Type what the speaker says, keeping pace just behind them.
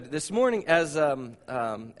This morning,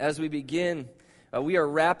 as we begin, we are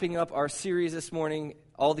wrapping up our series this morning.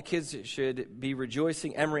 All the kids should be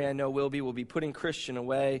rejoicing. Emery, I know, will be. We'll be putting Christian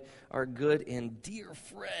away, our good and dear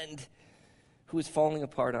friend who is falling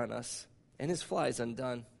apart on us. And his fly is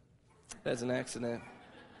undone. That's an accident.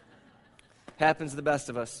 Happens to the best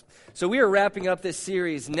of us. So we are wrapping up this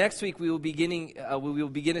series. Next week, we will begin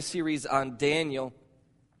a series on Daniel.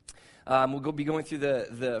 We'll be going through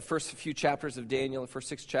the first few chapters of Daniel, the first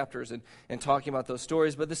 6 chapters, and talking about those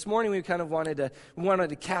stories. But this morning we kind of wanted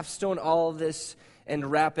to capstone all of this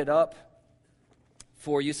and wrap it up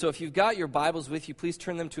for you. So if you've got your Bibles with you, please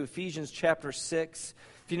turn them to Ephesians chapter 6.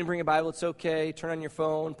 If you didn't bring a Bible, it's okay. Turn on your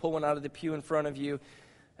phone, pull one out of the pew in front of you.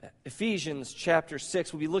 Ephesians chapter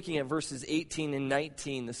 6, we'll be looking at verses 18 and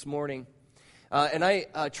 19 this morning. And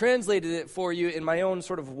I translated it for you in my own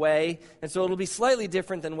sort of way, and so it'll be slightly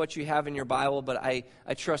different than what you have in your Bible, but I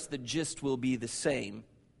trust the gist will be the same.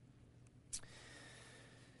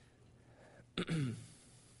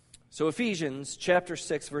 So Ephesians chapter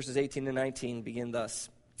 6, verses 18 to 19 begin thus.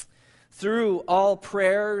 Through all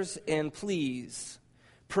prayers and pleas,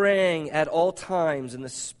 praying at all times in the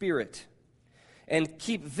Spirit, and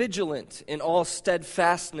keep vigilant in all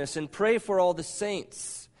steadfastness, and pray for all the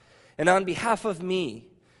saints, and on behalf of me,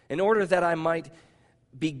 in order that I might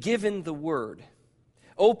be given the word,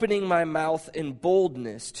 opening my mouth in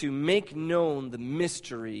boldness to make known the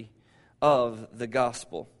mystery of the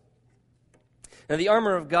gospel. Now, the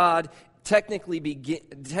armor of God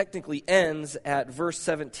technically ends at verse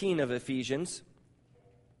 17 of Ephesians.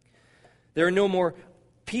 There are no more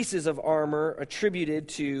pieces of armor attributed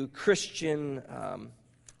to Christian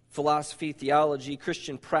philosophy, theology,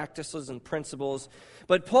 Christian practices and principles.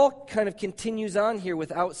 But Paul kind of continues on here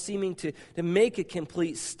without seeming to make a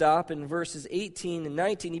complete stop. In verses 18 and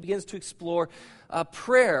 19, he begins to explore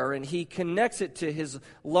prayer, and he connects it to his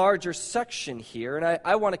larger section here. And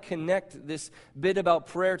I want to connect this bit about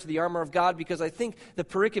prayer to the armor of God because I think the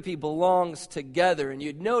pericope belongs together. And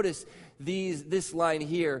you'd notice this line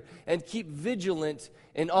here, and keep vigilant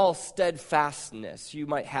in all steadfastness. You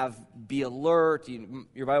might be alert.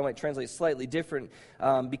 Your Bible might translate slightly different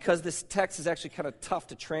because this text is actually kind of tough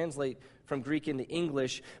to translate from Greek into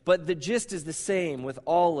English, but the gist is the same with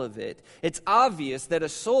all of it. It's obvious that a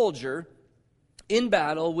soldier in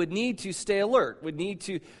battle would need to stay alert, would need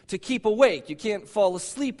to keep awake. You can't fall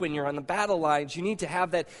asleep when you're on the battle lines. You need to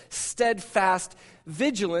have that steadfast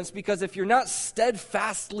vigilance, because if you're not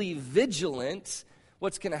steadfastly vigilant,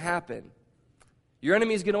 what's going to happen? Your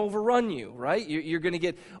enemy is going to overrun you, right? You're going to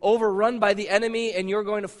get overrun by the enemy, and you're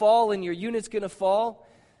going to fall, and your unit's going to fall.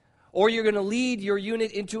 Or you're going to lead your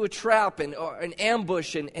unit into a trap or an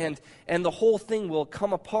ambush, and the whole thing will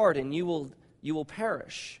come apart, and you will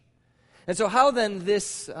perish. And so how then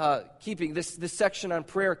this section on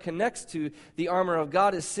prayer connects to the armor of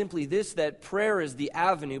God is simply this, that prayer is the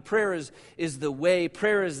avenue, prayer is the way,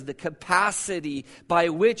 prayer is the capacity by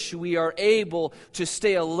which we are able to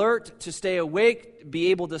stay alert, to stay awake,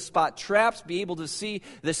 be able to spot traps, be able to see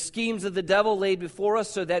the schemes of the devil laid before us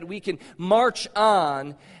so that we can march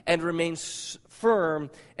on and remain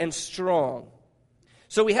firm and strong.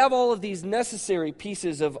 So we have all of these necessary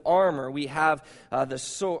pieces of armor. We have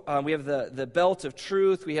the belt of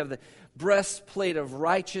truth. We have the breastplate of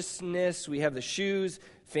righteousness. We have the shoes,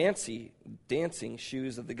 fancy dancing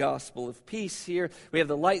shoes of the gospel of peace here. We have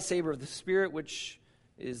the lightsaber of the Spirit, which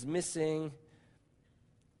is missing.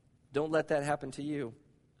 Don't let that happen to you.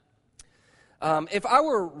 If I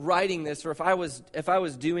were writing this, or if I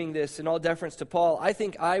was doing this in all deference to Paul, I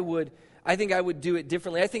think I would do it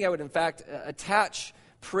differently. I think I would, in fact, attach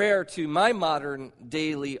prayer to my modern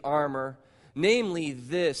daily armor, namely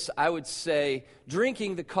this. I would say,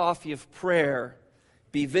 drinking the coffee of prayer,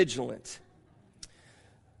 be vigilant.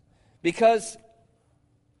 Because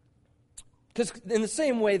in the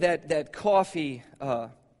same way that coffee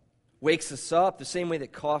wakes us up, the same way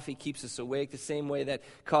that coffee keeps us awake, the same way that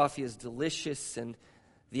coffee is delicious and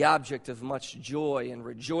the object of much joy and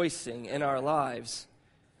rejoicing in our lives,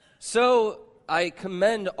 so I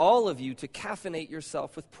commend all of you to caffeinate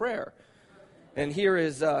yourself with prayer. And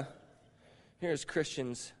here's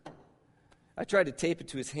Christian's. I tried to tape it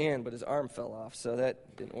to his hand, but his arm fell off, so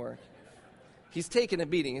that didn't work. He's taken a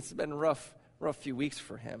beating. It's been a rough few weeks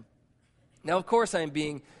for him. Now, of course, I'm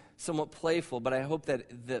being somewhat playful, but I hope that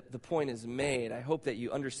the point is made. I hope that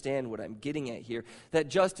you understand what I'm getting at here, that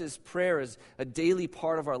just as prayer is a daily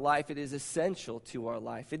part of our life, it is essential to our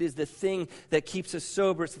life. It is the thing that keeps us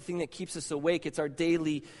sober. It's the thing that keeps us awake. It's our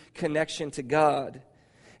daily connection to God.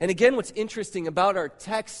 And again, what's interesting about our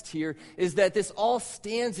text here is that this all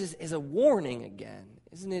stands as a warning again.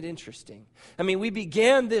 Isn't it interesting? I mean, we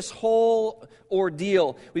began this whole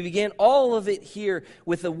ordeal. We began all of it here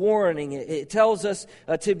with a warning. It tells us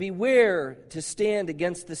to beware, to stand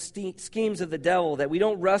against the schemes of the devil, that we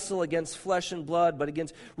don't wrestle against flesh and blood, but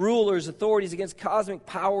against rulers, authorities, against cosmic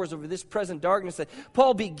powers over this present darkness. That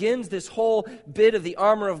Paul begins this whole bit of the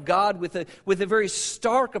armor of God with a very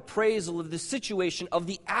stark appraisal of the situation of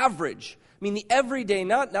the average. I mean, the everyday,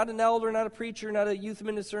 not an elder, not a preacher, not a youth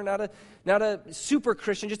minister, not a super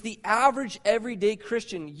Christian, just the average everyday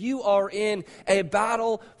Christian. You are in a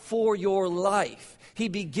battle for your life. He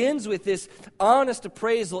begins with this honest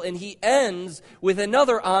appraisal, and he ends with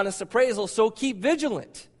another honest appraisal. So keep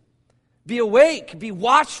vigilant. Be awake, be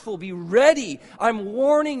watchful, be ready. I'm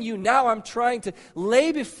warning you now. I'm trying to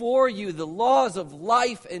lay before you the laws of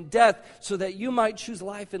life and death so that you might choose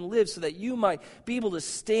life and live, so that you might be able to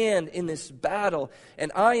stand in this battle.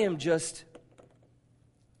 And I am just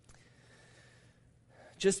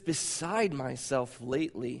beside myself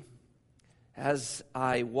lately as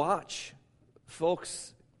I watch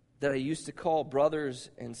folks that I used to call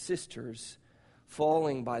brothers and sisters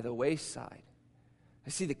falling by the wayside. I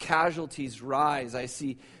see the casualties rise. I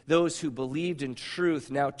see those who believed in truth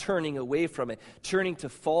now turning away from it, turning to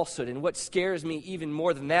falsehood. And what scares me even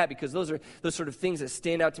more than that, because those are those sort of things that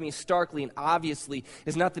stand out to me starkly and obviously,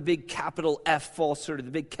 is not the big capital F falsehood or the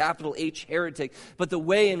big capital H heretic, but the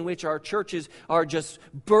way in which our churches are just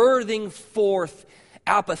birthing forth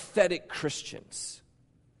apathetic Christians.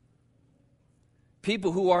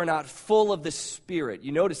 People who are not full of the Spirit.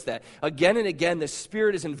 You notice that. Again and again, the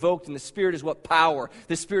Spirit is invoked, and the Spirit is what? Power.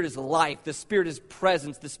 The Spirit is life. The Spirit is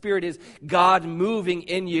presence. The Spirit is God moving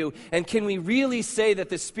in you. And can we really say that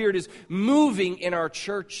the Spirit is moving in our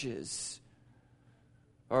churches?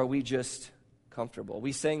 Or are we just comfortable?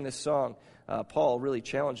 We sang this song. Paul really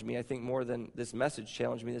challenged me, I think more than this message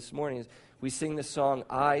challenged me this morning. We sing this song,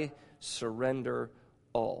 I Surrender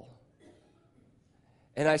All.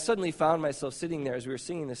 And I suddenly found myself sitting there as we were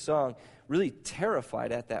singing this song, really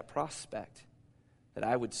terrified at that prospect, that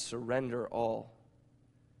I would surrender all.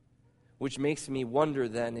 Which makes me wonder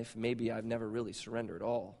then if maybe I've never really surrendered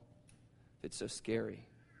all, if it's so scary.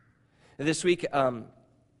 And this week,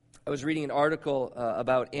 I was reading an article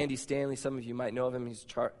about Andy Stanley. Some of you might know of him. He's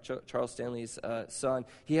Charles Stanley's son.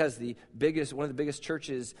 He has one of the biggest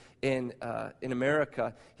churches in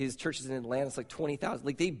America. His church is in Atlanta. It's like 20,000.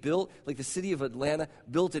 Like the city of Atlanta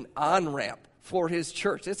built an on-ramp for his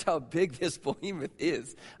church. That's how big this behemoth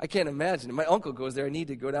is. I can't imagine. My uncle goes there. I need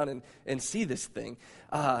to go down and see this thing.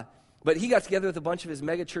 But he got together with a bunch of his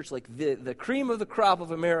mega church, like the cream of the crop of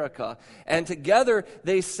America. And together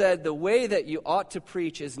they said the way that you ought to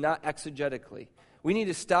preach is not exegetically. We need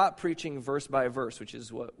to stop preaching verse by verse, which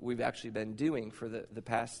is what we've actually been doing for the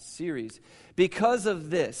past series. Because of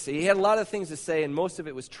this, he had a lot of things to say, and most of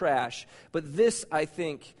it was trash. But this, I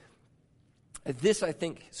think,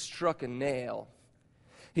 struck a nail.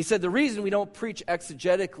 He said the reason we don't preach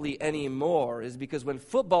exegetically anymore is because when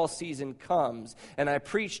football season comes, and I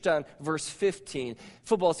preached on verse 15,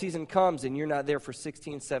 football season comes and you're not there for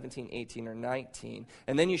 16, 17, 18, or 19,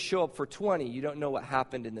 and then you show up for 20, you don't know what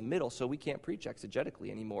happened in the middle, so we can't preach exegetically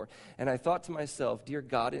anymore. And I thought to myself, dear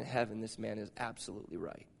God in heaven, this man is absolutely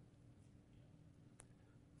right.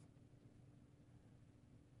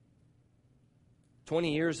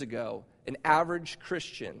 "20 years ago, an average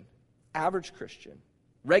Christian,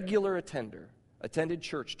 regular attended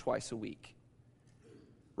church twice a week.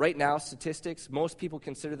 Right now, statistics, most people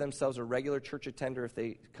consider themselves a regular church attender if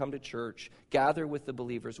they come to church, gather with the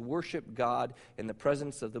believers, worship God in the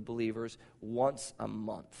presence of the believers once a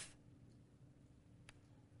month.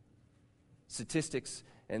 Statistics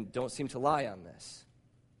and don't seem to lie on this.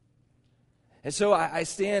 And so I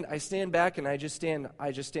stand back and I just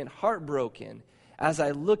stand heartbroken as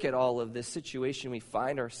I look at all of this situation we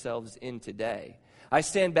find ourselves in today. I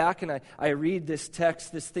stand back and I read this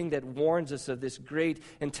text, this thing that warns us of this great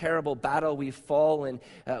and terrible battle we've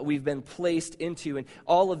been placed into, and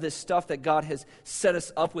all of this stuff that God has set us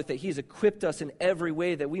up with, that He's equipped us in every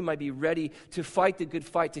way that we might be ready to fight the good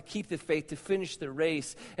fight, to keep the faith, to finish the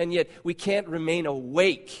race, and yet we can't remain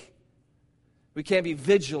awake. We can't be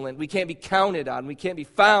vigilant. We can't be counted on. We can't be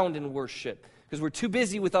found in worship because we're too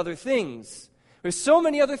busy with other things. There's so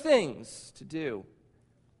many other things to do.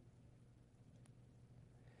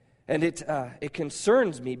 And it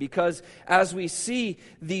concerns me because as we see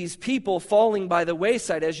these people falling by the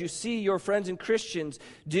wayside, as you see your friends and Christians,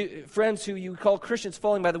 friends who you call Christians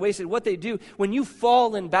falling by the wayside, what they do, when you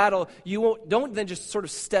fall in battle, don't then just sort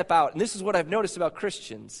of step out. And this is what I've noticed about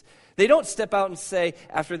Christians. They don't step out and say,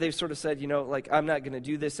 after they've sort of said, I'm not going to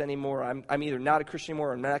do this anymore. I'm either not a Christian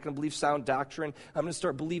anymore, or I'm not going to believe sound doctrine. I'm going to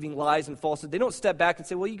start believing lies and falsehood. They don't step back and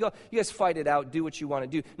say, well, you guys fight it out, do what you want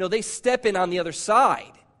to do. No, they step in on the other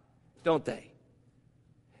side, don't they?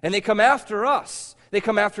 And they come after us. They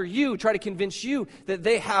come after you, try to convince you that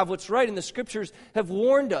they have what's right. And the Scriptures have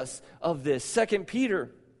warned us of this. 2 Peter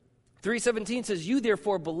 3:17 says, you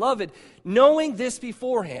therefore, beloved, knowing this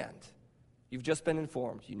beforehand. You've just been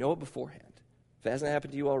informed. You know it beforehand. If it hasn't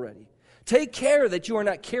happened to you already. Take care that you are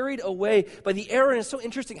not carried away by the error. And it's so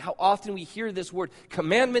interesting how often we hear this word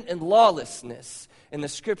commandment and lawlessness in the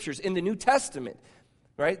Scriptures, in the New Testament.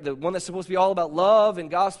 Right? The one that's supposed to be all about love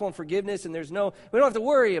and gospel and forgiveness, and we don't have to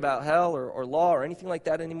worry about hell or law or anything like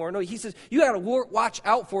that anymore. No, he says, you got to watch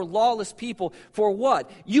out for lawless people. For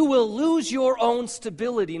what? You will lose your own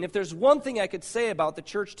stability. And if there's one thing I could say about the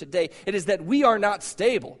church today, it is that we are not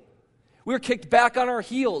stable. We're kicked back on our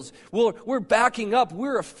heels. We're backing up.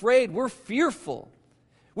 We're afraid. We're fearful.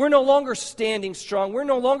 We're no longer standing strong. We're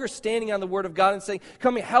no longer standing on the Word of God and saying,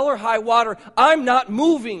 come hell or high water, I'm not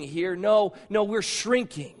moving here. No, we're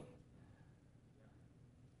shrinking.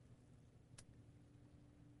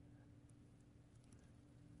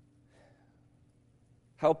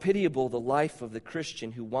 How pitiable the life of the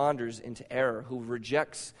Christian who wanders into error, who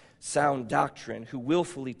rejects sound doctrine, who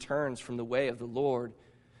willfully turns from the way of the Lord.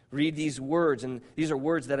 Read these words, and these are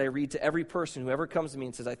words that I read to every person who ever comes to me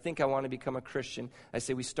and says, I think I want to become a Christian. I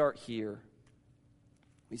say, we start here.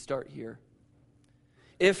 We start here.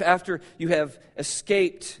 If after you have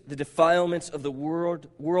escaped the defilements of the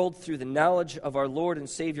world through the knowledge of our Lord and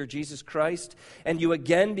Savior Jesus Christ, and you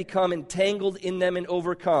again become entangled in them and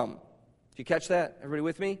overcome. Did you catch that? Everybody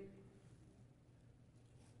with me?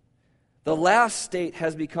 The last state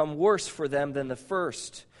has become worse for them than the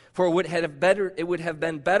first. For it would have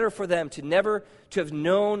been better for them to never to have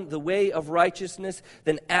known the way of righteousness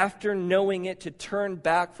than after knowing it to turn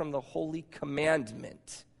back from the holy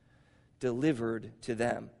commandment delivered to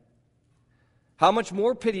them. How much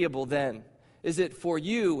more pitiable then is it for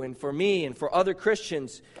you and for me and for other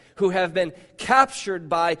Christians who have been captured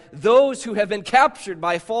by those who have been captured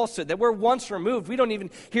by falsehood, that we're once removed. We don't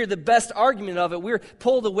even hear the best argument of it. We're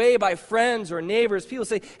pulled away by friends or neighbors. People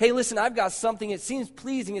say, hey, listen, I've got something. It seems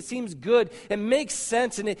pleasing. It seems good. It makes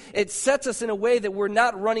sense. And it sets us in a way that we're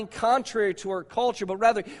not running contrary to our culture, but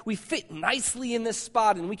rather we fit nicely in this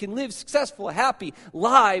spot and we can live successful, happy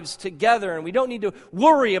lives together. And we don't need to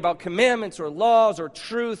worry about commandments or laws or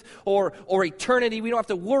truth or eternity. We don't have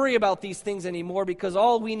to worry about these things anymore because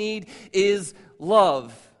all we need is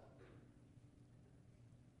love.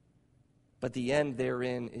 But the end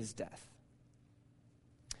therein is death.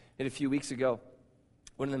 And a few weeks ago,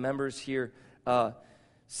 one of the members here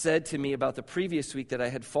said to me about the previous week that I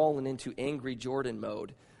had fallen into angry Jordan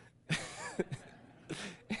mode.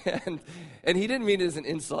 and he didn't mean it as an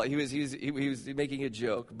insult. He was making a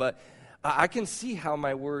joke. But I can see how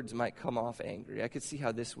my words might come off angry. I could see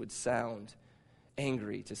how this would sound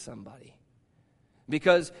angry to somebody.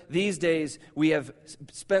 Because these days we have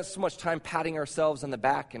spent so much time patting ourselves on the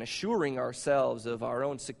back and assuring ourselves of our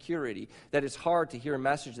own security that it's hard to hear a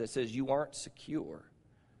message that says you aren't secure.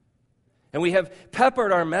 And we have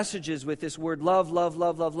peppered our messages with this word love, love,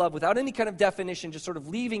 love, love, love, without any kind of definition, just sort of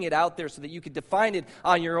leaving it out there so that you could define it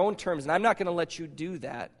on your own terms. And I'm not going to let you do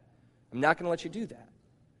that. I'm not going to let you do that.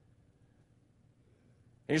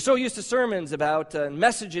 And you're so used to sermons about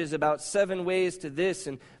messages about 7 ways to this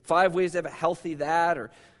and 5 ways to have a healthy that, or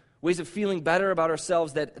ways of feeling better about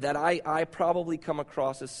ourselves that I probably come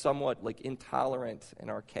across as somewhat like intolerant and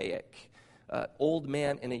archaic. Old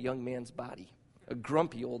man in a young man's body. A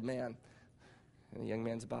grumpy old man in a young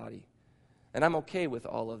man's body. And I'm okay with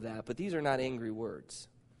all of that, but these are not angry words.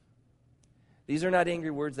 These are not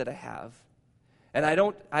angry words that I have. And I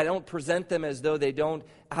don't present them as though they don't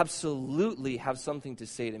absolutely have something to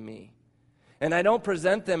say to me. And I don't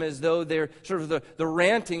present them as though they're sort of the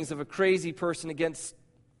rantings of a crazy person against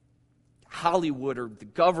Hollywood or the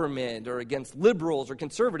government or against liberals or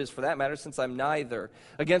conservatives for that matter, since I'm neither.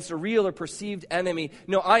 Against a real or perceived enemy.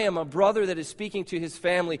 No, I am a brother that is speaking to his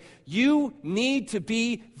family. You need to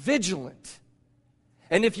be vigilant.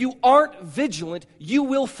 And if you aren't vigilant, you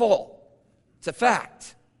will fall. It's a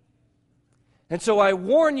fact. And so I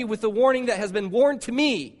warn you with the warning that has been warned to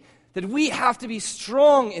me, That we have to be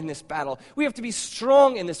strong in this battle. We have to be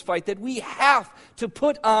strong in this fight. That we have to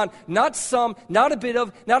put on not some, not a bit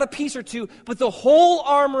of, not a piece or two, but the whole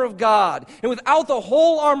armor of God. And without the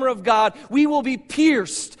whole armor of God, we will be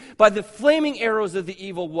pierced by the flaming arrows of the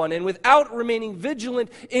evil one. And without remaining vigilant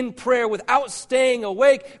in prayer, without staying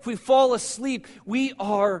awake, if we fall asleep, we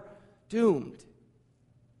are doomed.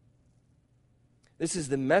 This is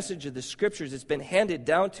the message of the Scriptures. It's been handed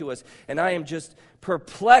down to us, and I am just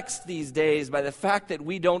perplexed these days by the fact that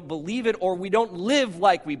we don't believe it or we don't live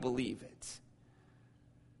like we believe it.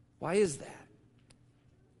 Why is that?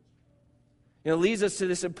 It leads us to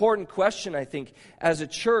this important question, I think, as a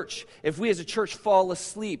church. If we as a church fall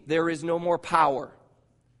asleep, there is no more power.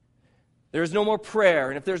 There is no more prayer.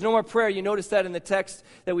 And if there's no more prayer, you notice that in the text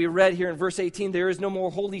that we read here in verse 18, there is no more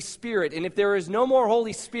Holy Spirit. And if there is no more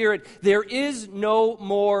Holy Spirit, there is no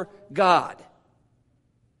more God.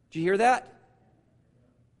 Did you hear that?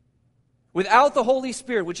 Without the Holy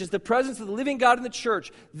Spirit, which is the presence of the living God in the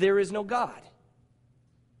church, there is no God.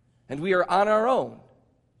 And we are on our own.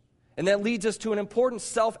 And that leads us to an important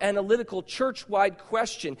self-analytical church-wide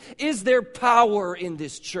question. Is there power in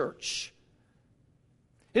this church?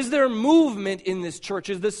 Is there movement in this church?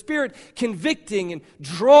 Is the Spirit convicting and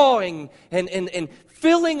drawing and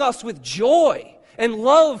filling us with joy and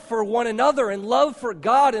love for one another and love for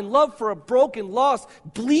God and love for a broken, lost,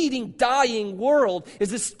 bleeding, dying world?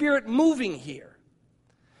 Is the Spirit moving here?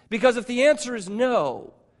 Because if the answer is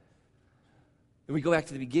no, then we go back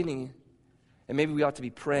to the beginning and maybe we ought to be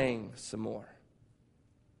praying some more.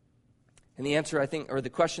 And the answer, I think, or the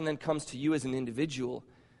question then comes to you as an individual,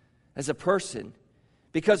 as a person.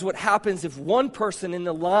 Because what happens if one person in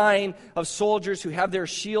the line of soldiers who have their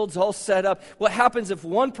shields all set up, what happens if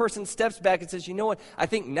one person steps back and says, you know what, I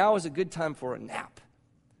think now is a good time for a nap.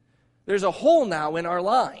 There's a hole now in our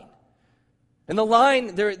line. And the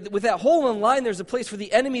line, with that hole in the line, there's a place for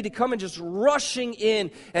the enemy to come and just rushing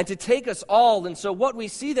in and to take us all. And so what we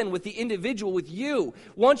see then with the individual, with you,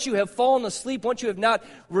 once you have fallen asleep, once you have not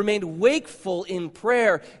remained wakeful in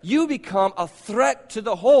prayer, you become a threat to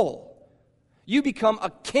the whole. You become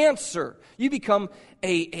a cancer. You become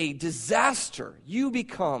a disaster. You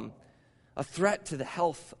become a threat to the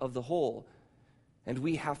health of the whole. And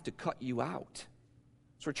we have to cut you out.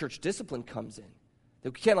 That's where church discipline comes in.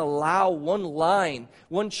 That we can't allow one line,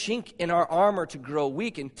 one chink in our armor to grow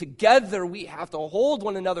weak. And together we have to hold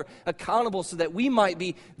one another accountable so that we might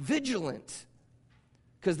be vigilant.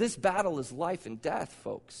 Because this battle is life and death,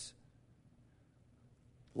 folks.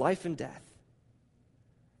 Life and death.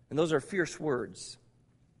 And those are fierce words.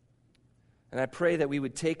 And I pray that we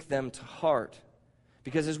would take them to heart.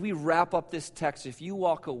 Because as we wrap up this text, if you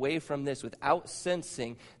walk away from this without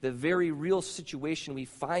sensing the very real situation we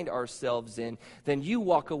find ourselves in, then you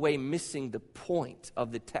walk away missing the point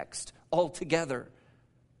of the text altogether.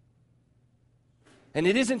 And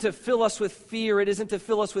it isn't to fill us with fear. It isn't to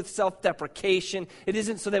fill us with self-deprecation. It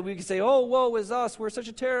isn't so that we can say, oh, woe is us. We're such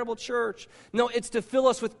a terrible church. No, it's to fill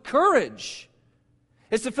us with courage.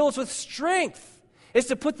 It's to fill us with strength. It's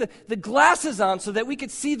to put the glasses on so that we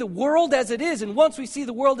could see the world as it is. And once we see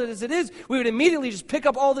the world as it is, we would immediately just pick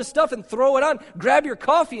up all this stuff and throw it on, grab your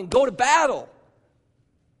coffee and go to battle.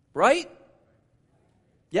 Right?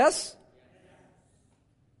 Yes?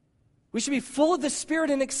 We should be full of the Spirit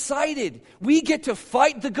and excited. We get to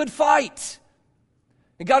fight the good fight.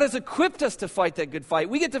 And God has equipped us to fight that good fight.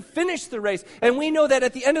 We get to finish the race. And we know that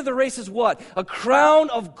at the end of the race is what? A crown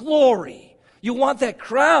of glory. You want that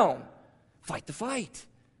crown. Fight the fight.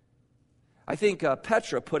 I think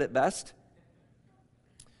Petra put it best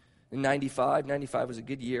in 95. 95 was a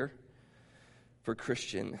good year for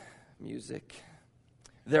Christian music.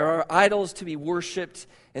 There are idols to be worshipped,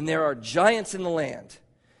 and there are giants in the land.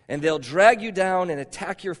 And they'll drag you down and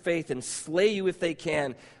attack your faith and slay you if they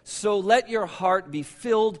can. So let your heart be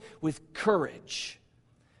filled with courage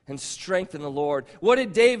and strength in the Lord. What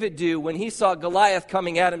did David do when he saw Goliath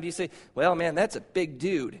coming at him? Do you say, well, man, that's a big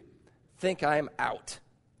dude. Think I'm out.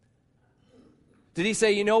 Did he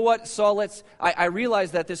say, you know what, Saul, I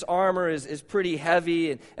realize that this armor is pretty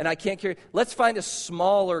heavy and I can't carry. Let's find a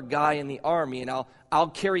smaller guy in the army and I'll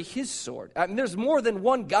carry his sword. I mean, there's more than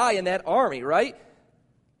one guy in that army, right?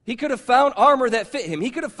 He could have found armor that fit him. He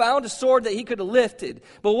could have found a sword that he could have lifted.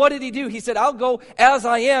 But what did he do? He said, I'll go as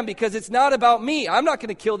I am because it's not about me. I'm not going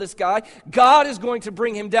to kill this guy. God is going to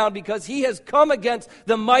bring him down because he has come against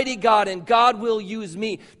the mighty God and God will use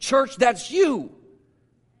me. Church, that's you.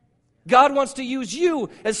 God wants to use you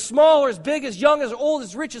as small or as big, as young, as old,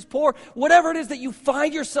 as rich, as poor, whatever it is that you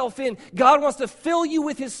find yourself in. God wants to fill you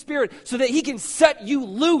with his Spirit so that he can set you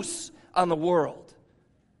loose on the world.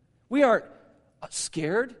 We aren't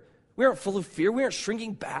scared. We aren't full of fear. We aren't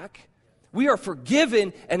shrinking back. We are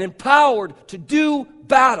forgiven and empowered to do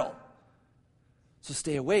battle. So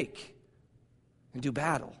stay awake and do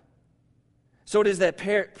battle. So it is that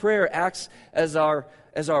prayer acts as our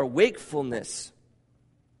wakefulness.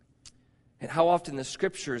 And how often the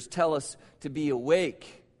Scriptures tell us to be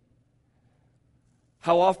awake.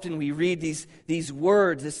 How often we read these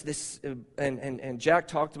words, and Jack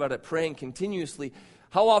talked about it, praying continuously.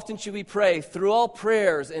 How often should we pray? Through all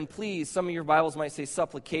prayers and pleas. Some of your Bibles might say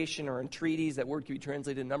supplication or entreaties. That word can be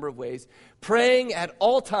translated a number of ways. Praying at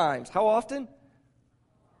all times. How often?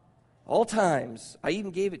 All times. I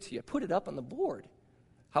even gave it to you. I put it up on the board.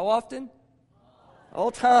 How often?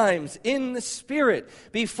 All times, in the Spirit.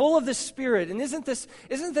 Be full of the Spirit. And isn't this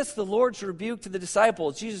the Lord's rebuke to the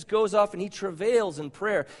disciples? Jesus goes off and he travails in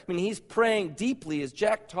prayer. I mean, he's praying deeply, as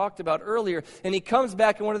Jack talked about earlier. And he comes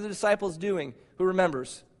back, and what are the disciples doing? Who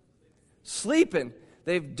remembers? Sleeping.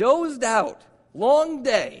 They've dozed out. Long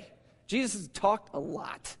day. Jesus has talked a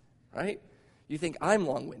lot, right? You think I'm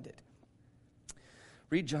long-winded.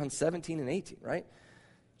 Read John 17 and 18, right?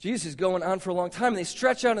 Jesus is going on for a long time, and they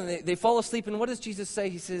stretch out, and they fall asleep. And what does Jesus say?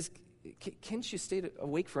 He says, can't you stay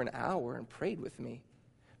awake for an hour and prayed with me?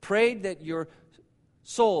 Prayed that your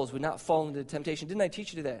souls would not fall into temptation. Didn't I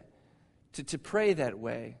teach you that? To pray that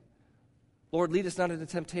way. Lord, lead us not into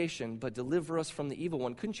temptation, but deliver us from the evil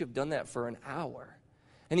one. Couldn't you have done that for an hour?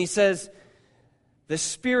 And he says, the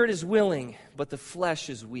spirit is willing, but the flesh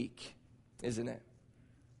is weak, isn't it?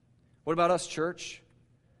 What about us, church?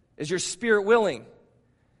 Is your spirit willing?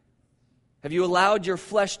 Have you allowed your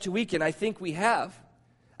flesh to weaken? I think we have.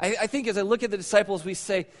 I think as I look at the disciples, we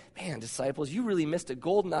say, man, disciples, you really missed a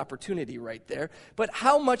golden opportunity right there. But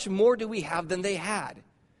how much more do we have than they had?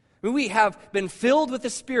 I mean, we have been filled with the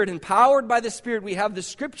Spirit, empowered by the Spirit. We have the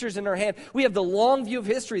Scriptures in our hand. We have the long view of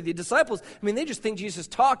history. The disciples, I mean, they just think Jesus is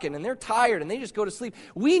talking, and they're tired, and they just go to sleep.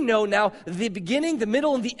 We know now the beginning, the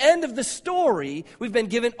middle, and the end of the story. We've been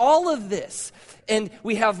given all of this. And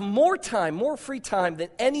we have more time, more free time than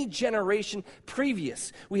any generation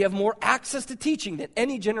previous. We have more access to teaching than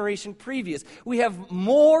any generation previous. We have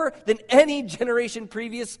more than any generation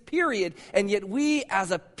previous, period. And yet we,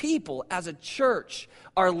 as a people, as a church,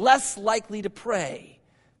 are less likely to pray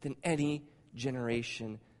than any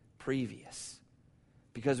generation previous.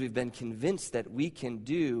 Because we've been convinced that we can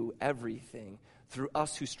do everything through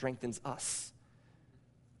us who strengthens us.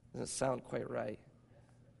 Doesn't sound quite right.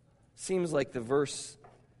 Seems like the verse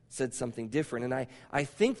said something different. And I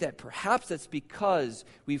think that perhaps that's because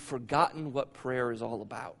we've forgotten what prayer is all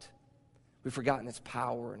about. We've forgotten its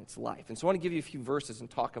power and its life. And so I want to give you a few verses and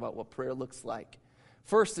talk about what prayer looks like.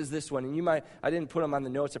 First is this one, and I didn't put them on the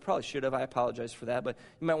notes. I probably should have. I apologize for that. But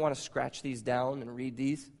you might want to scratch these down and read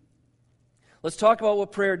these. Let's talk about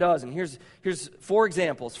what prayer does. And here's 4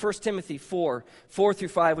 examples. 1 Timothy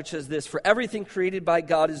 4:4-5, which says this: For everything created by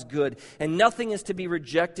God is good, and nothing is to be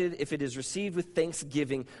rejected if it is received with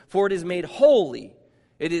thanksgiving, for it is made holy.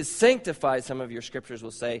 It is sanctified, some of your scriptures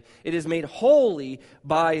will say. It is made holy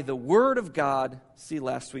by the word of God, see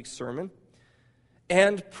last week's sermon,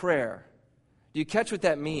 and prayer. Do you catch what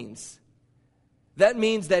that means? That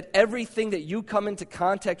means that everything that you come into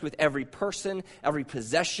contact with, every person, every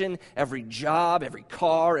possession, every job, every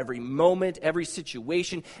car, every moment, every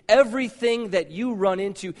situation, everything that you run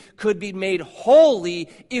into could be made holy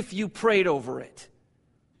if you prayed over it.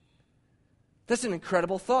 That's an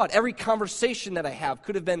incredible thought. Every conversation that I have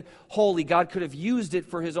could have been holy. God could have used it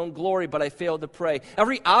for his own glory, but I failed to pray.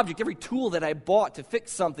 Every object, every tool that I bought to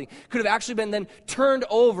fix something could have actually been then turned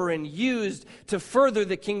over and used to further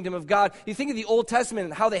the kingdom of God. You think of the Old Testament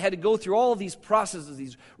and how they had to go through all of these processes,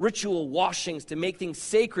 these ritual washings to make things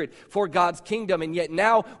sacred for God's kingdom. And yet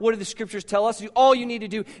now, what do the scriptures tell us? All you need to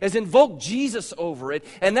do is invoke Jesus over it,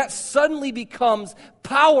 and that suddenly becomes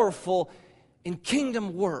powerful in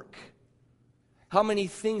kingdom work. How many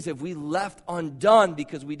things have we left undone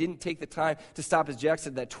because we didn't take the time to stop, as Jack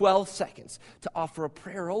said, that 12 seconds to offer a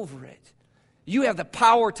prayer over it? You have the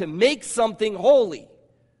power to make something holy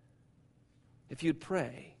if you'd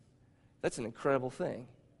pray. That's an incredible thing.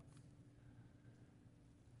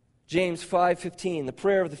 James 5:15, the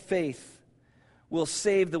prayer of the faith will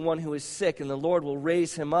save the one who is sick, and the Lord will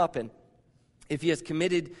raise him up, and if he has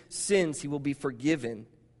committed sins, he will be forgiven.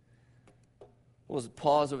 We'll just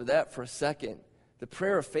pause over that for a second. The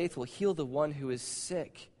prayer of faith will heal the one who is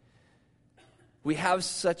sick. We have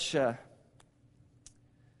such a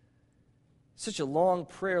long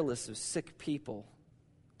prayer list of sick people,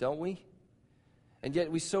 don't we? And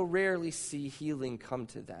yet we so rarely see healing come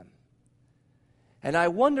to them. And I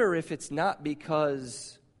wonder if it's not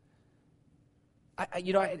because I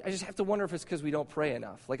just have to wonder if it's because we don't pray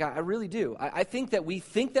enough. Like, I really do. I think that we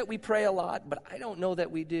pray a lot, but I don't know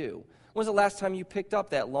that we do. When was the last time you picked up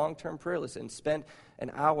that long-term prayer list and spent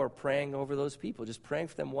an hour praying over those people, just praying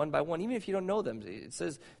for them one by one, even if you don't know them? It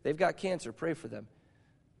says they've got cancer, pray for them.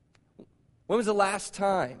 When was the last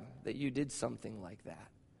time that you did something like that?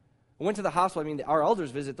 I went to the hospital. I mean, our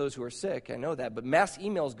elders visit those who are sick. I know that. But mass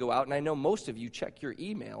emails go out, and I know most of you check your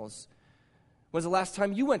emails. When was the last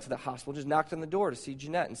time you went to the hospital, just knocked on the door to see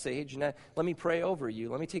Jeanette and say, hey, Jeanette, let me pray over you.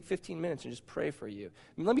 Let me take 15 minutes and just pray for you.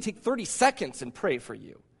 I mean, let me take 30 seconds and pray for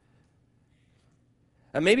you.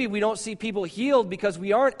 And maybe we don't see people healed because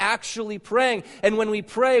we aren't actually praying. And when we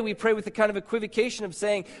pray with the kind of equivocation of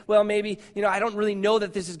saying, well, maybe, I don't really know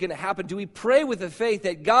that this is going to happen. Do we pray with the faith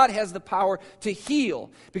that God has the power to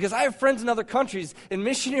heal? Because I have friends in other countries, in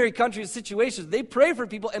missionary countries, situations, they pray for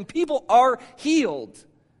people and people are healed.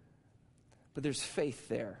 But there's faith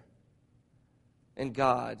there in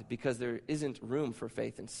God because there isn't room for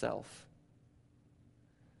faith in self.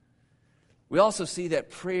 We also see that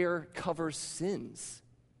prayer covers sins.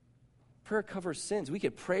 Prayer covers sins. We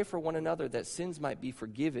could pray for one another that sins might be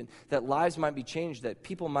forgiven, that lives might be changed, that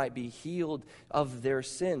people might be healed of their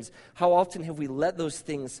sins. How often have we let those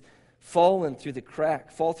things fall through the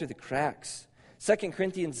cracks? 2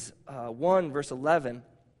 Corinthians 1, verse 11.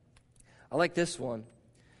 I like this one.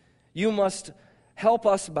 You must help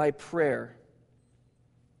us by prayer,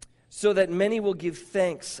 so that many will give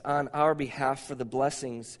thanks on our behalf for the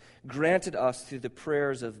blessings granted us through the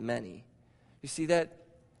prayers of many. You see that?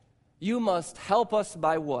 You must help us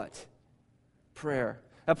by what? Prayer.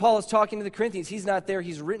 Now, Paul is talking to the Corinthians. He's not there.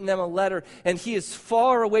 He's written them a letter, and he is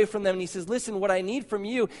far away from them. And he says, listen, what I need from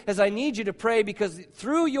you is I need you to pray because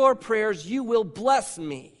through your prayers you will bless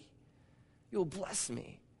me. You will bless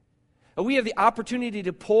me. And we have the opportunity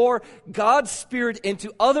to pour God's Spirit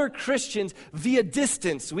into other Christians via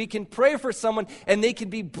distance. We can pray for someone and they can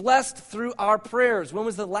be blessed through our prayers. When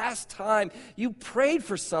was the last time you prayed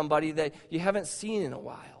for somebody that you haven't seen in a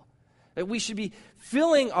while? That we should be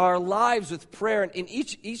filling our lives with prayer. And in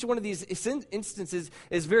each one of these instances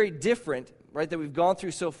is very different, right, that we've gone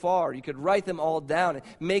through so far. You could write them all down and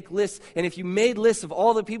make lists. And if you made lists of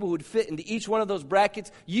all the people who would fit into each one of those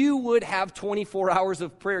brackets, you would have 24 hours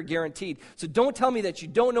of prayer guaranteed. So don't tell me that you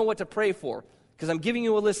don't know what to pray for, because I'm giving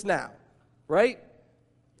you a list now, right?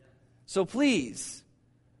 So please,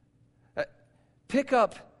 pick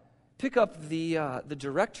up the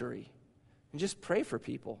directory and just pray for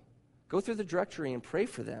people. Go through the directory and pray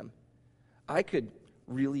for them. I could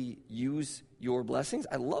really use your blessings.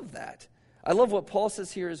 I love that. I love what Paul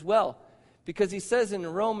says here as well, because he says in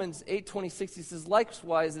Romans 8:26, he says,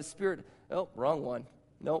 likewise the Spirit, oh, wrong one.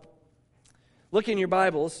 Nope. Look in your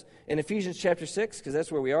Bibles in Ephesians chapter 6, because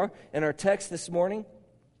that's where we are, in our text this morning,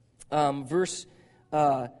 verse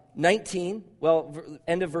 19,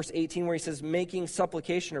 end of verse 18, where he says, making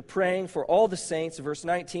supplication or praying for all the saints, verse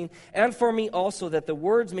 19, and for me also, that the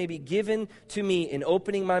words may be given to me in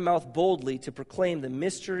opening my mouth boldly to proclaim the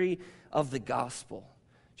mystery of the gospel.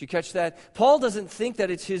 Did you catch that? Paul doesn't think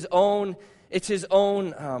that it's his own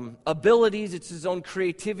abilities, it's his own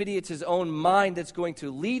creativity, it's his own mind that's going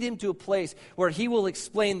to lead him to a place where he will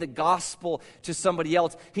explain the gospel to somebody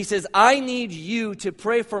else. He says, I need you to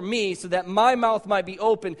pray for me so that my mouth might be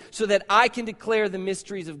open so that I can declare the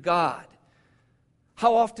mysteries of God.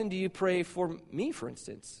 How often do you pray for me, for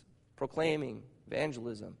instance? Proclaiming,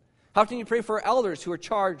 evangelism. How often do you pray for our elders who are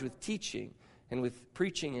charged with teaching and with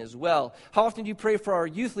preaching as well? How often do you pray for our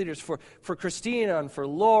youth leaders, for Christina and for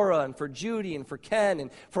Laura and for Judy and for Ken and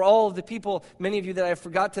for all of the people, many of you that I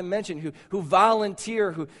forgot to mention, who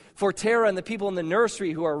volunteer, for Tara and the people in the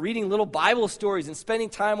nursery who are reading little Bible stories and spending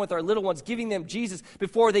time with our little ones, giving them Jesus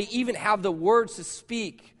before they even have the words to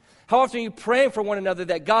speak? How often are you praying for one another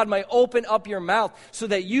that God might open up your mouth so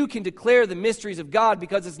that you can declare the mysteries of God?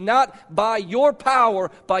 Because it's not by your power,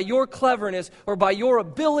 by your cleverness, or by your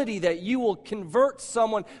ability that you will convert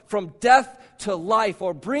someone from death to life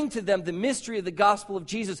or bring to them the mystery of the gospel of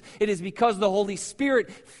Jesus. It is because the Holy Spirit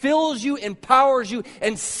fills you, empowers you,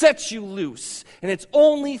 and sets you loose. And it's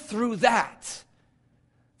only through that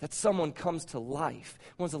someone comes to life.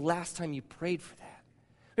 When was the last time you prayed for that?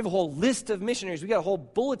 We have a whole list of missionaries. We got a whole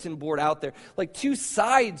bulletin board out there, like 2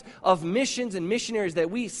 sides of missions and missionaries that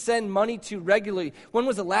we send money to regularly. When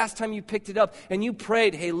was the last time you picked it up and you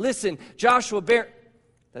prayed, hey, listen, Joshua Barron,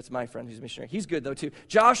 that's my friend who's a missionary. He's good though too.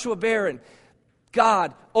 Joshua Barron,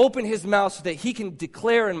 God, open his mouth so that he can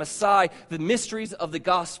declare in Messiah the mysteries of the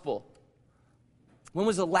gospel. When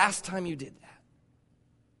was the last time you did that?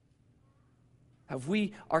 If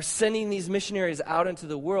we are sending these missionaries out into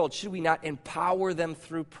the world, should we not empower them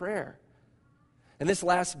through prayer? And this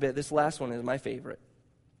last one is my favorite,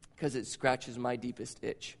 because it scratches my deepest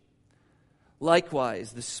itch.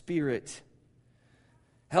 Likewise, the Spirit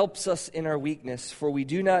helps us in our weakness, for we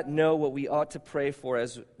do not know what we ought to pray for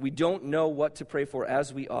as we don't know what to pray for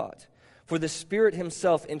as we ought. For the Spirit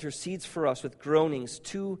himself intercedes for us with groanings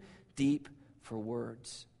too deep for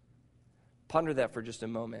words. Ponder that for just a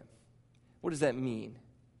moment. What does that mean?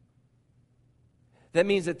 That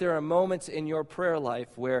means that there are moments in your prayer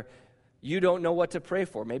life where you don't know what to pray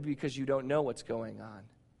for, maybe because you don't know what's going on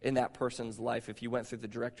in that person's life. If you went through the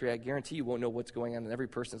directory, I guarantee you won't know what's going on in every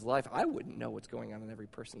person's life. I wouldn't know what's going on in every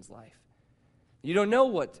person's life. You don't know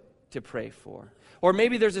what to pray for. Or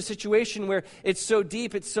maybe there's a situation where it's so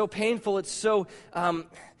deep, it's so painful, it's so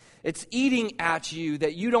it's eating at you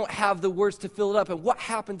that you don't have the words to fill it up. And what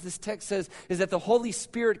happens, this text says, is that the Holy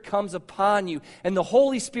Spirit comes upon you. And the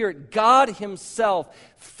Holy Spirit, God himself,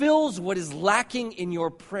 fills what is lacking in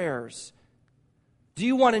your prayers. Do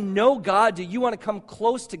you want to know God? Do you want to come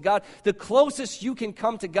close to God? The closest you can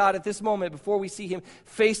come to God at this moment before we see him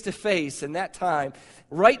face to face, and that time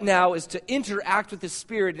right now is to interact with the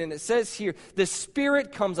Spirit. And it says here, the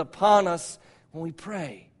Spirit comes upon us when we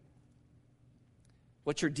pray.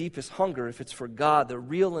 What's your deepest hunger? If it's for God, the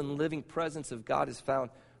real and living presence of God is found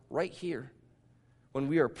right here. When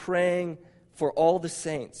we are praying for all the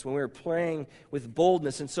saints, when we are praying with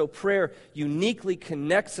boldness. And so prayer uniquely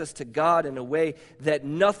connects us to God in a way that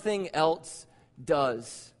nothing else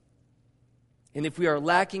does. And if we are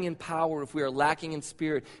lacking in power, if we are lacking in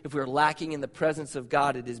spirit, if we are lacking in the presence of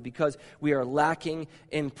God, it is because we are lacking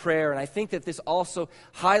in prayer. And I think that this also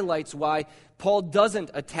highlights why Paul doesn't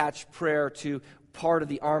attach prayer to part of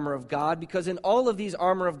the armor of God, because in all of these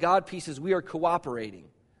armor of God pieces, we are cooperating.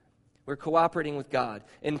 We're cooperating with God.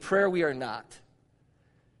 In prayer, we are not.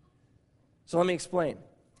 So let me explain.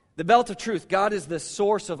 The belt of truth, God is the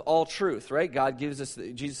source of all truth, right? God gives us,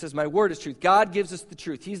 Jesus says, my word is truth. God gives us the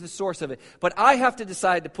truth. He's the source of it. But I have to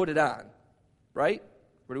decide to put it on, right?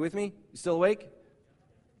 Are you with me? You still awake?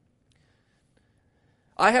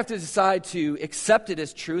 I have to decide to accept it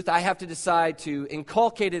as truth. I have to decide to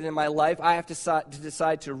inculcate it in my life. I have to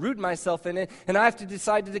decide to root myself in it. And I have to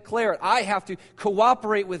decide to declare it. I have to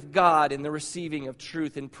cooperate with God in the receiving of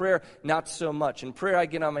truth. In prayer, not so much. In prayer, I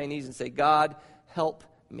get on my knees and say, God, help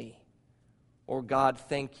me. Or God,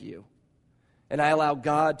 thank you. And I allow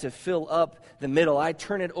God to fill up the middle. I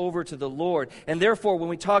turn it over to the Lord. And therefore, when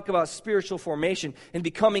we talk about spiritual formation and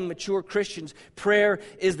becoming mature Christians, prayer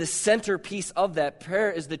is the centerpiece of that. Prayer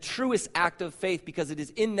is the truest act of faith, because it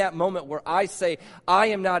is in that moment where I say, I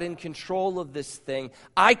am not in control of this thing.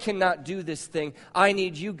 I cannot do this thing. I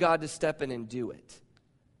need you, God, to step in and do it.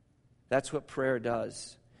 That's what prayer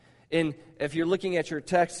does. If you're looking at your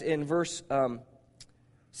text in verse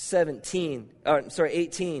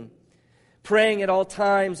 18, praying at all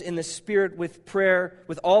times in the Spirit with prayer,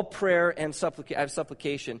 with all prayer and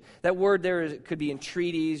supplication. That word there could be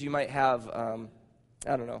entreaties. You might have,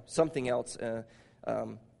 something else.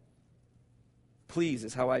 Please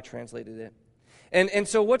is how I translated it. And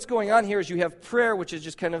so what's going on here is you have prayer, which is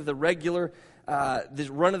just kind of the regular, this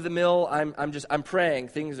run-of-the-mill. I'm praying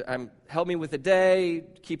things. Help me with the day,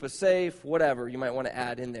 keep us safe, whatever you might want to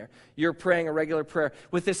add in there. You're praying a regular prayer.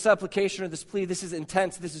 With this supplication or this plea, this is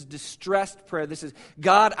intense. This is distressed prayer. This is,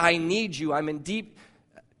 God, I need you. I'm in deep,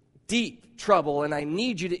 deep trouble, and I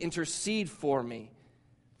need you to intercede for me.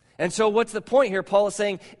 And so what's the point here? Paul is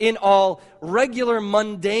saying, in all regular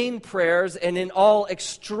mundane prayers and in all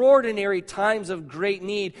extraordinary times of great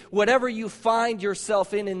need, whatever you find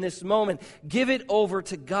yourself in this moment, give it over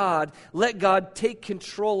to God. Let God take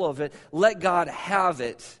control of it. Let God have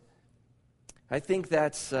it. I think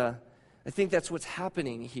that's what's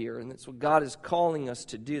happening here, and that's what God is calling us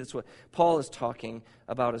to do. That's what Paul is talking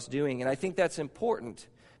about us doing. And I think that's important,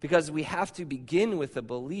 because we have to begin with a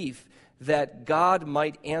belief that God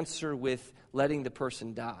might answer with letting the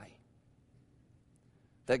person die.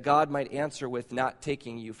 That God might answer with not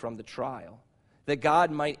taking you from the trial. That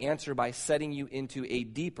God might answer by setting you into a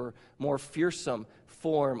deeper, more fearsome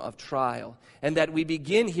form of trial. And that we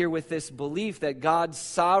begin here with this belief that God's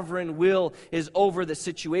sovereign will is over the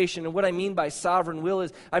situation. And what I mean by sovereign will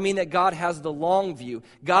is, I mean that God has the long view.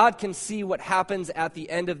 God can see what happens at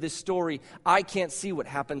the end of this story. I can't see what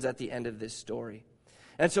happens at the end of this story.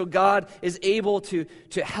 And so God is able to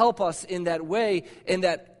help us in that way, in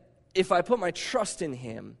that if I put my trust in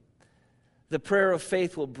Him, the prayer of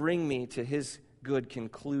faith will bring me to His good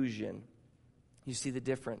conclusion. You see the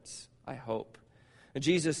difference, I hope. And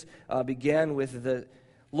Jesus began with the,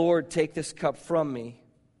 Lord, take this cup from me,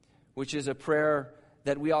 which is a prayer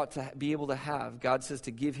that we ought to be able to have. God says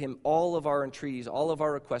to give him all of our entreaties, all of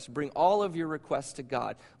our requests. Bring all of your requests to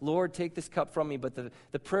God. Lord, take this cup from me. But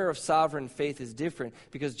the prayer of sovereign faith is different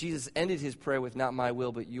because Jesus ended his prayer with, not my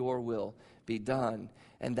will, but your will be done.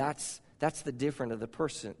 And that's the difference of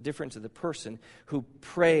the person who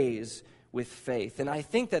prays with faith. And I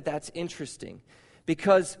think that that's interesting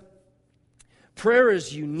because prayer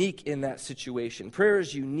is unique in that situation. Prayer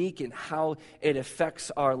is unique in how it affects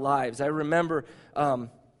our lives. I remember as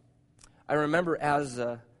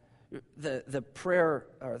the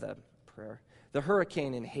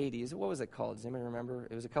hurricane in Haiti. What was it called? Does anybody remember?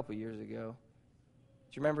 It was a couple years ago.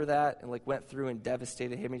 Do you remember that? And went through and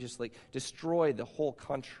devastated Haiti, just destroyed the whole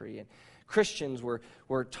country. And Christians were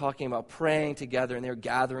talking about praying together, and they were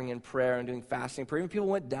gathering in prayer and doing fasting prayer. Even people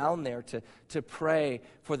went down there to pray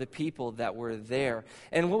for the people that were there.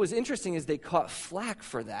 And what was interesting is they caught flack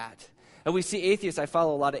for that. And we see atheists. I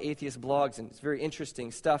follow a lot of atheist blogs, and it's very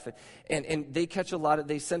interesting stuff. And they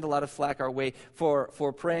they send a lot of flack our way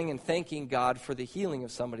for praying and thanking God for the healing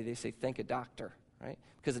of somebody. They say, thank a doctor, right?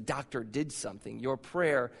 Because a doctor did something. Your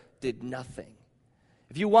prayer did nothing.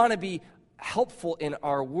 If you want to be helpful in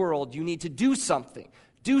our world, you need to do something.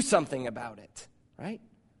 Do something about it, right?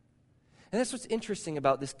 And that's what's interesting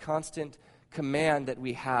about this constant command that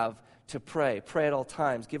we have to pray. Pray at all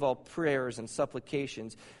times. Give all prayers and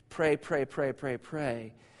supplications. Pray, pray, pray, pray,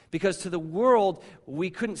 pray. Because to the world, we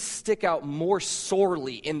couldn't stick out more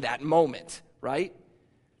sorely in that moment, right?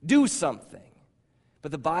 Do something. But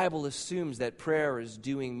the Bible assumes that prayer is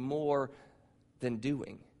doing more than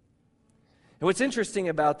doing. And what's interesting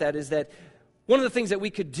about that is that one of the things that we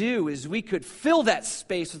could do is we could fill that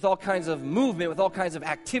space with all kinds of movement, with all kinds of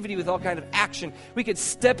activity, with all kinds of action. We could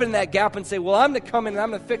step in that gap and say, well, I'm going to come in and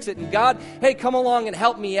I'm going to fix it. And God, hey, come along and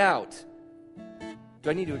help me out. Do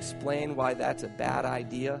I need to explain why that's a bad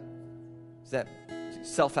idea? Is that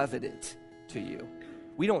self-evident to you?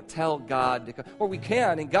 We don't tell God to come, or we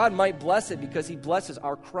can, and God might bless it because he blesses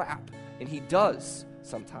our crap, and he does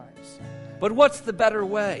sometimes. But what's the better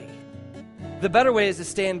way? The better way is to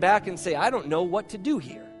stand back and say, I don't know what to do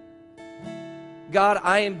here. God,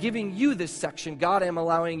 I am giving you this section. God, I am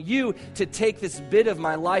allowing you to take this bit of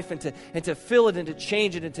my life and to fill it and to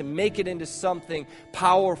change it and to make it into something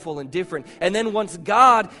powerful and different. And then once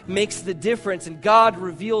God makes the difference and God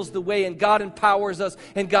reveals the way and God empowers us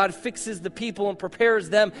and God fixes the people and prepares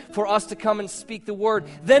them for us to come and speak the word,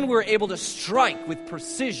 then we're able to strike with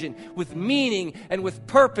precision, with meaning, and with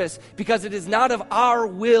purpose, because it is not of our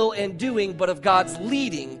will and doing, but of God's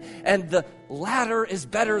leading. And the latter is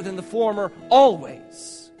better than the former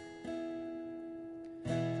always.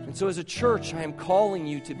 And so as a church, I am calling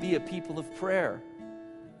you to be a people of prayer.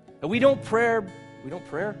 And we don't pray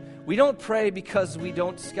because we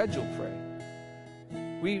don't schedule prayer.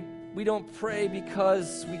 We don't pray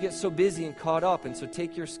because we get so busy and caught up. And so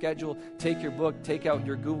take your schedule, take your book, take out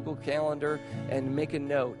your Google Calendar and make a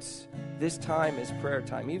note. This time is prayer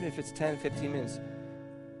time. Even if it's 10, 15 minutes,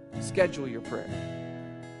 schedule your prayer.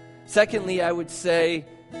 Secondly, I would say,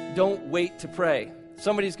 don't wait to pray.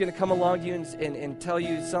 Somebody's going to come along to you and tell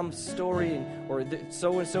you some story, or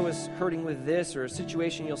so-and-so is hurting with this, or a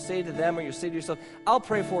situation. You'll say to them, or you'll say to yourself, I'll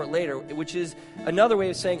pray for it later, which is another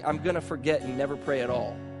way of saying, I'm going to forget and never pray at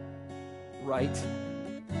all. Right?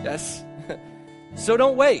 Yes? So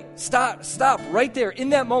don't wait. Stop right there in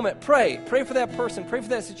that moment. Pray for that person. Pray for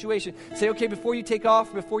that situation. Say, okay, before you take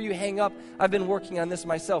off, before you hang up, I've been working on this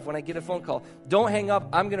myself. When I get a phone call, don't hang up.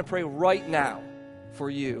 I'm going to pray right now for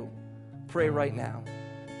you. Pray right now.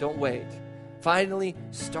 Don't wait. Finally,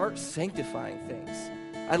 start sanctifying things.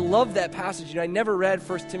 I love that passage. I never read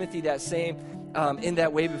 1 Timothy that same in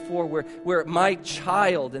that way before, where my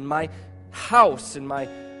child and my house and my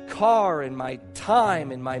car and my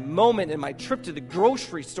time and my moment and my trip to the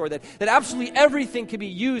grocery store, that absolutely everything could be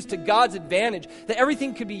used to God's advantage, that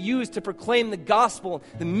everything could be used to proclaim the gospel,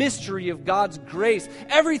 the mystery of God's grace.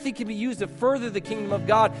 Everything can be used to further the kingdom of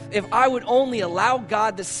God if I would only allow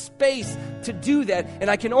God the space to do that. And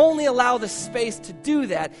I can only allow the space to do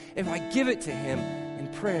that if I give it to him in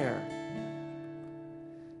prayer.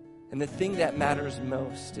 And the thing that matters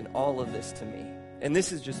most in all of this to me, and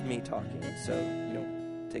this is just me talking, so you don't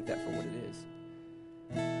take that for what it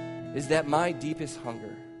is that my deepest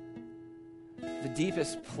hunger, the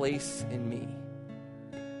deepest place in me,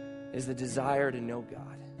 is the desire to know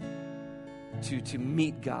God. to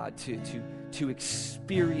meet God, to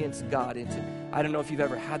experience God. And I don't know if you've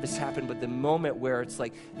ever had this happen, but the moment where it's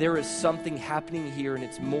like there is something happening here and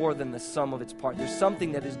it's more than the sum of its part. There's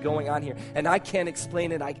something that is going on here, and I can't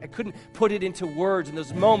explain it. I couldn't put it into words. In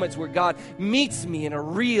those moments where God meets me in a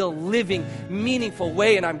real, living, meaningful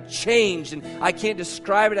way, and I'm changed, and I can't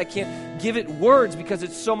describe it. I can't give it words because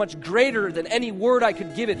it's so much greater than any word I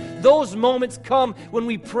could give it. Those moments come when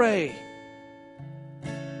we pray.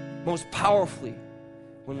 Most powerfully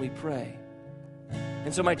when we pray.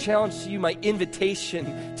 And so my challenge to you, my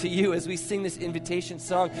invitation to you as we sing this invitation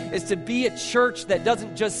song is to be a church that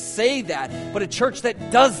doesn't just say that, but a church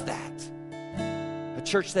that does that. A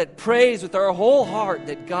church that prays with our whole heart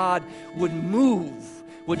that God would move,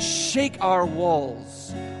 would shake our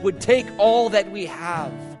walls, would take all that we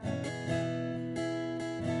have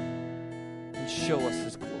and show us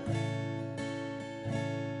His glory.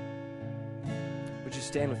 Would you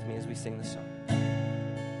stand with me as we sing this song?